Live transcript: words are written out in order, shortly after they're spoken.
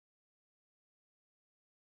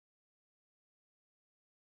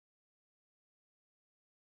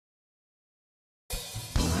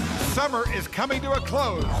Summer is coming to a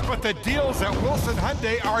close, but the deals at Wilson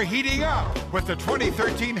Hyundai are heating up. With the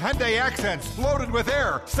 2013 Hyundai Accents loaded with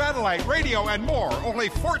air, satellite, radio, and more, only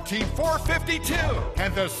 $14,452.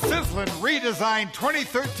 And the sizzling redesigned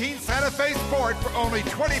 2013 Santa Fe Sport for only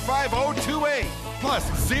 $25,028. Plus,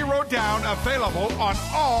 zero down available on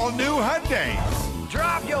all new Hyundais.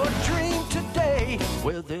 Drive your dream today.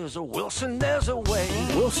 Where there's a Wilson, there's a way.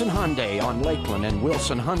 Wilson Hyundai on Lakeland and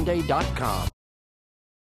WilsonHyundai.com.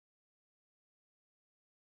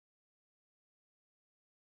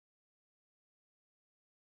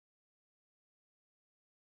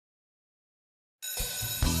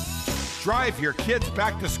 Drive your kids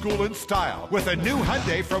back to school in style with a new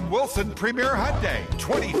Hyundai from Wilson Premier Hyundai.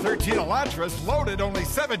 2013 Elantras loaded only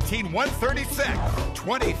 $17,136.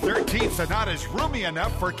 2013 Sonata's roomy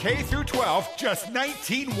enough for K through 12, just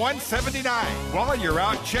 $19,179. While you're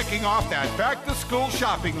out checking off that back to school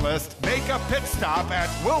shopping list, make a pit stop at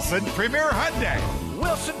Wilson Premier Hyundai.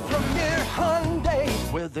 Wilson Premier Hyundai.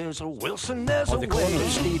 Where there's a Wilson, there's a way. On the corner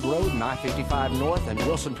of Steed Road and I-55 North and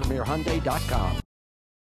WilsonPremierHyundai.com.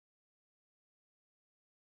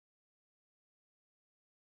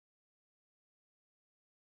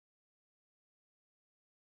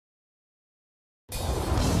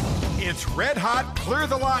 It's red hot, clear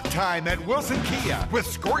the lot time at Wilson Kia with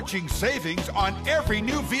scorching savings on every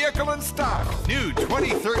new vehicle in stock. New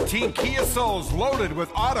 2013 Kia Souls loaded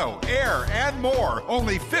with auto, air, and more,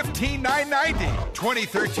 only $15,990.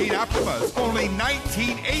 2013 Optimas, only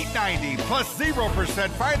 $19,890 plus 0%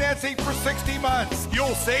 financing for 60 months.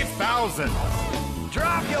 You'll save thousands.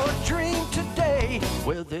 Drive your dream today.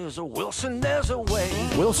 Where there's a Wilson, there's a way.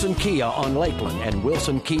 Wilson Kia on Lakeland and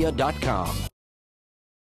WilsonKia.com.